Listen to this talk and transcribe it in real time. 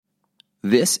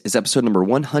This is episode number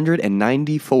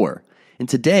 194, and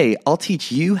today I'll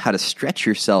teach you how to stretch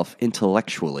yourself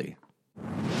intellectually.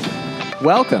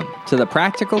 Welcome to the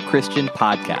Practical Christian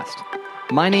Podcast.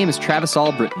 My name is Travis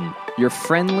Albritton, your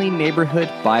friendly neighborhood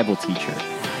Bible teacher.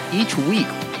 Each week,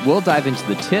 we'll dive into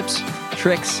the tips,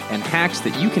 tricks, and hacks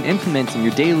that you can implement in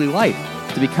your daily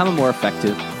life to become a more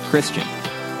effective Christian.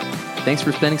 Thanks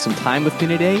for spending some time with me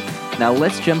today. Now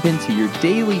let's jump into your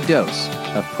daily dose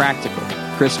of practical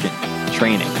Christian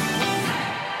training.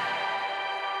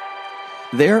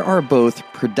 There are both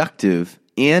productive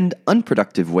and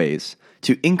unproductive ways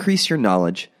to increase your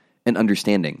knowledge and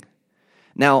understanding.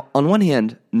 Now, on one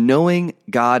hand, knowing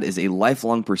God is a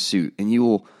lifelong pursuit, and you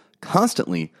will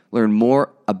constantly learn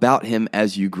more about Him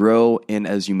as you grow and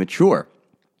as you mature.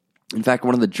 In fact,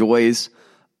 one of the joys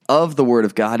of the Word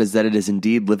of God is that it is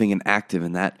indeed living and active,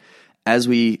 and that as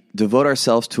we devote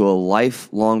ourselves to a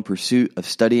lifelong pursuit of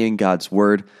studying God's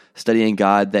Word, studying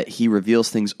God, that He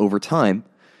reveals things over time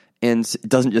and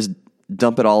doesn't just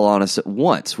dump it all on us at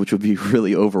once, which would be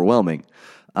really overwhelming.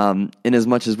 In as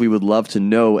much as we would love to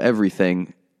know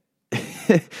everything,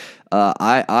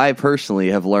 I personally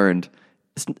have learned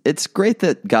it's great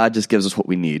that God just gives us what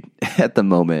we need at the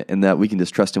moment and that we can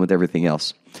just trust Him with everything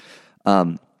else.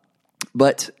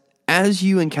 But as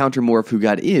you encounter more of who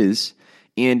God is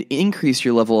and increase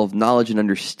your level of knowledge and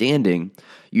understanding,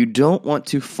 you don't want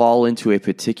to fall into a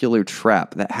particular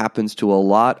trap that happens to a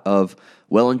lot of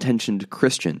well-intentioned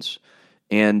Christians.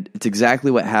 And it's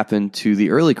exactly what happened to the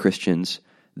early Christians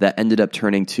that ended up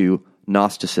turning to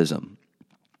Gnosticism.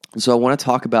 So I want to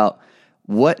talk about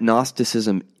what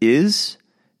Gnosticism is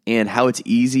and how it's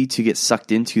easy to get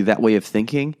sucked into that way of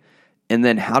thinking, and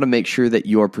then how to make sure that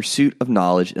your pursuit of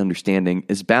knowledge and understanding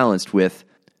is balanced with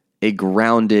a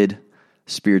grounded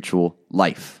spiritual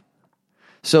life.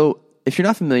 So, if you're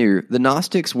not familiar, the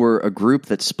Gnostics were a group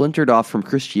that splintered off from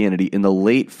Christianity in the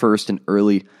late 1st and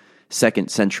early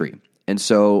 2nd century. And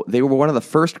so they were one of the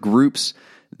first groups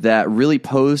that really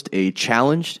posed a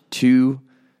challenge to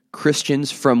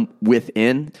Christians from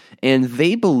within, and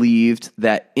they believed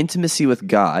that intimacy with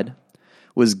God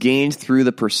was gained through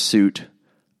the pursuit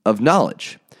of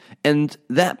knowledge. And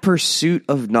that pursuit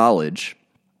of knowledge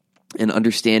and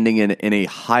understanding and a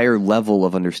higher level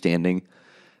of understanding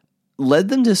led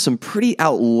them to some pretty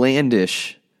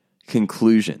outlandish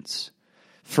conclusions.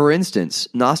 For instance,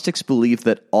 Gnostics believed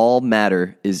that all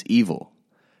matter is evil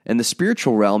and the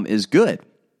spiritual realm is good.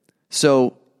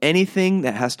 So anything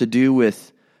that has to do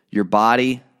with your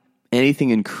body, anything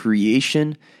in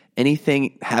creation,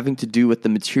 anything having to do with the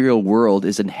material world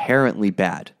is inherently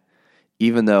bad,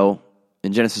 even though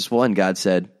in Genesis 1, God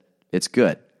said it's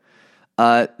good.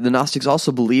 The Gnostics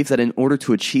also believed that in order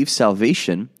to achieve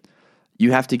salvation,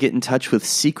 you have to get in touch with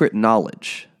secret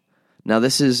knowledge. Now,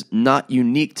 this is not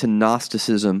unique to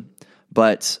Gnosticism,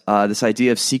 but this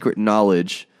idea of secret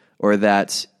knowledge, or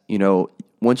that,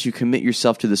 once you commit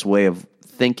yourself to this way of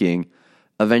thinking,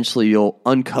 eventually you'll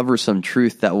uncover some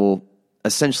truth that will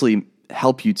essentially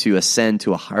help you to ascend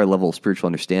to a higher level of spiritual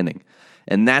understanding.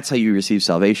 And that's how you receive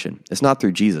salvation. It's not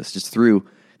through Jesus, it's through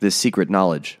this secret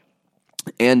knowledge.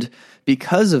 And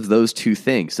because of those two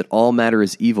things, that all matter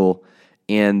is evil,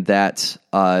 and that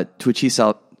to achieve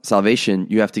salvation,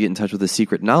 you have to get in touch with the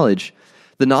secret knowledge,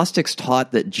 the Gnostics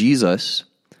taught that Jesus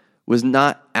was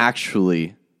not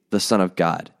actually the Son of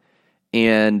God,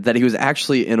 and that He was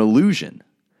actually an illusion.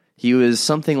 He was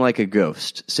something like a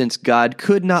ghost, since God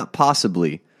could not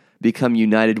possibly become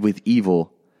united with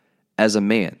evil as a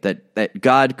man, that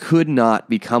God could not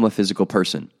become a physical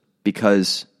person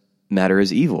because matter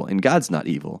is evil and God's not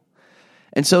evil.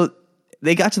 And so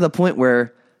they got to the point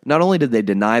where not only did they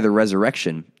deny the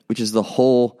resurrection, which is the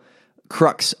whole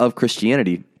crux of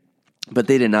Christianity, but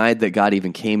they denied that God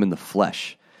even came in the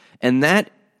flesh. And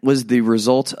that was the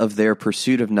result of their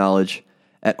pursuit of knowledge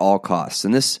at all costs.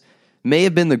 And this may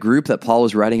have been the group that Paul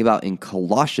was writing about in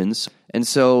Colossians. And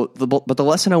so, but the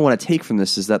lesson I want to take from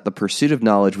this is that the pursuit of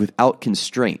knowledge without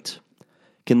constraint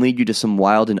can lead you to some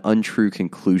wild and untrue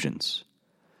conclusions.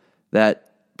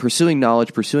 That pursuing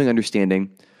knowledge, pursuing understanding,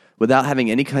 without having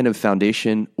any kind of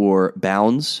foundation or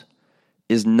bounds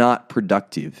is not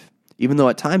productive. Even though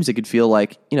at times it could feel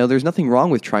like, there's nothing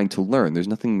wrong with trying to learn. There's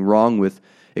nothing wrong with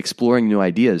exploring new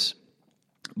ideas.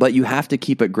 But you have to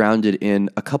keep it grounded in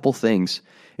a couple things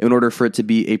in order for it to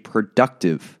be a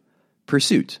productive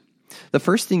pursuit. The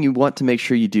first thing you want to make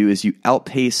sure you do is you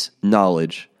outpace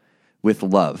knowledge with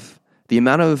love. The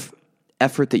amount of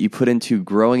effort that you put into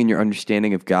growing in your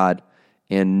understanding of God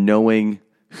and knowing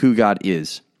who God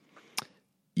is,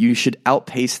 you should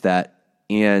outpace that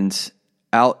and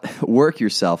outwork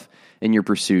yourself in your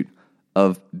pursuit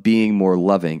of being more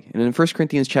loving. And in 1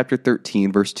 Corinthians chapter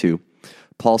 13, verse 2,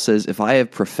 Paul says, "If I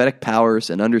have prophetic powers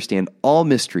and understand all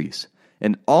mysteries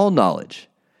and all knowledge,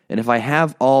 and if I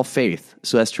have all faith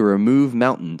so as to remove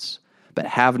mountains, but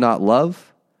have not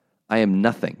love, I am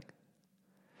nothing."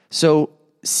 So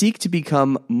seek to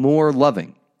become more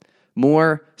loving,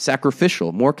 more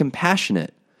sacrificial, more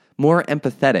compassionate, more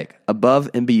empathetic, above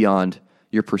and beyond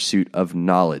your pursuit of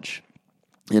knowledge.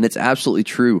 And it's absolutely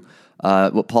true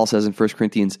what Paul says in 1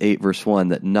 Corinthians 8, verse 1,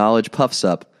 that knowledge puffs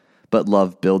up, but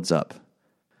love builds up.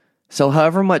 So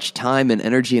however much time and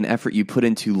energy and effort you put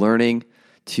into learning,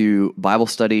 to Bible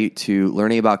study, to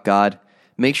learning about God,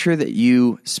 make sure that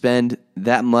you spend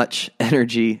that much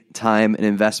energy, time, and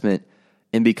investment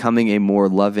in becoming a more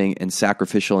loving and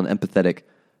sacrificial and empathetic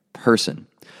person.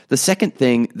 The second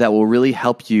thing that will really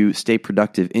help you stay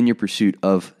productive in your pursuit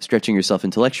of stretching yourself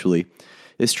intellectually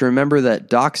is to remember that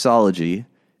doxology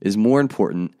is more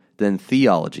important than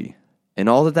theology. And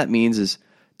all that means is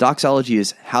doxology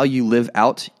is how you live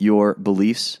out your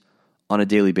beliefs on a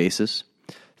daily basis.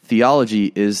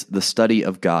 Theology is the study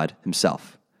of God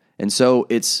himself. And so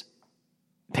it's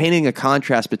painting a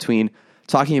contrast between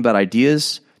talking about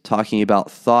ideas, talking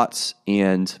about thoughts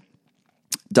and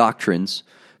doctrines,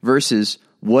 versus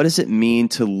what does it mean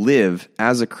to live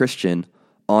as a Christian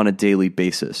on a daily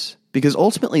basis? Because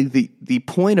ultimately, the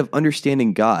point of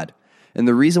understanding God and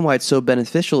the reason why it's so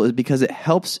beneficial is because it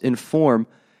helps inform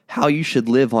how you should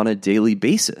live on a daily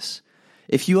basis.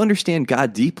 If you understand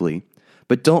God deeply,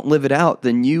 but don't live it out,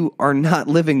 then you are not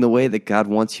living the way that God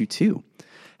wants you to.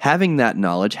 Having that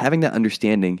knowledge, having that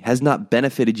understanding has not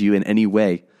benefited you in any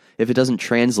way if it doesn't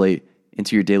translate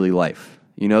into your daily life.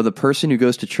 You know, the person who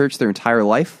goes to church their entire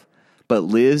life but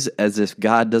lives as if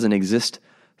God doesn't exist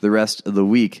the rest of the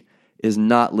week is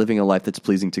not living a life that's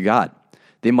pleasing to God.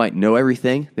 They might know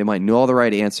everything, they might know all the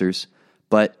right answers,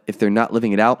 but if they're not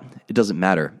living it out, it doesn't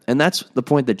matter. And that's the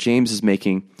point that James is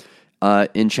making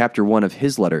in chapter 1 of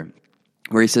his letter,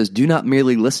 where he says, "Do not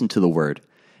merely listen to the word,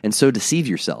 and so deceive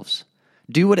yourselves.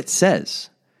 Do what it says.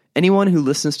 Anyone who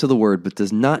listens to the word but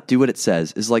does not do what it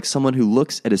says is like someone who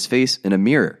looks at his face in a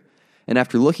mirror, and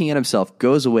after looking at himself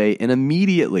goes away and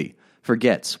immediately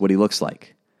forgets what he looks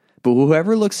like. But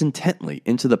whoever looks intently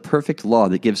into the perfect law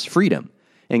that gives freedom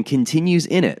and continues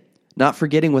in it, not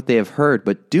forgetting what they have heard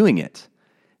but doing it,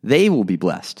 they will be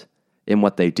blessed in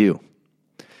what they do."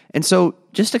 And so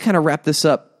just to kind of wrap this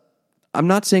up, I'm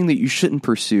not saying that you shouldn't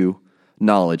pursue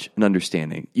knowledge and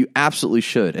understanding. You absolutely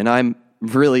should. And I'm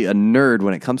really a nerd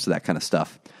when it comes to that kind of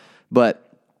stuff.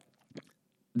 But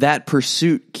that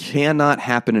pursuit cannot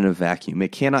happen in a vacuum.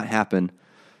 It cannot happen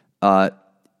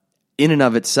in and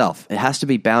of itself. It has to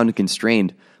be bound and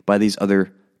constrained by these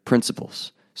other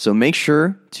principles. So make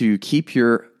sure to keep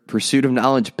your pursuit of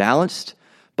knowledge balanced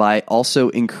by also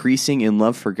increasing in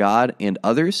love for God and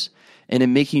others, and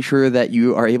in making sure that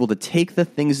you are able to take the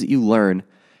things that you learn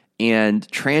and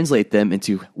translate them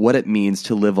into what it means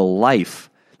to live a life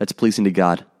that's pleasing to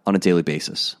God on a daily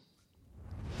basis.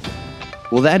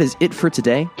 Well, that is it for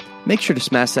today. Make sure to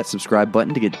smash that subscribe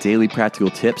button to get daily practical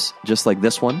tips just like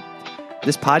this one.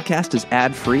 This podcast is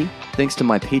ad-free thanks to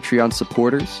my Patreon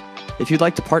supporters. If you'd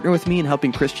like to partner with me in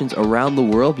helping Christians around the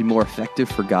world be more effective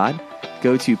for God,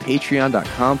 go to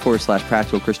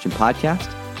patreon.com/Practical Christian Podcast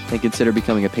and consider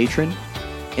becoming a patron.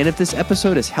 And if this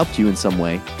episode has helped you in some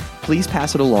way, please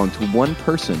pass it along to one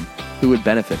person who would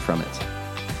benefit from it.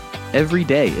 Every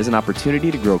day is an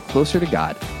opportunity to grow closer to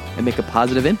God and make a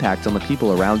positive impact on the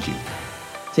people around you.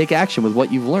 Take action with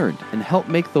what you've learned and help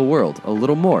make the world a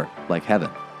little more like heaven.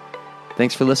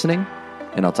 Thanks for listening,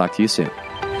 and I'll talk to you soon.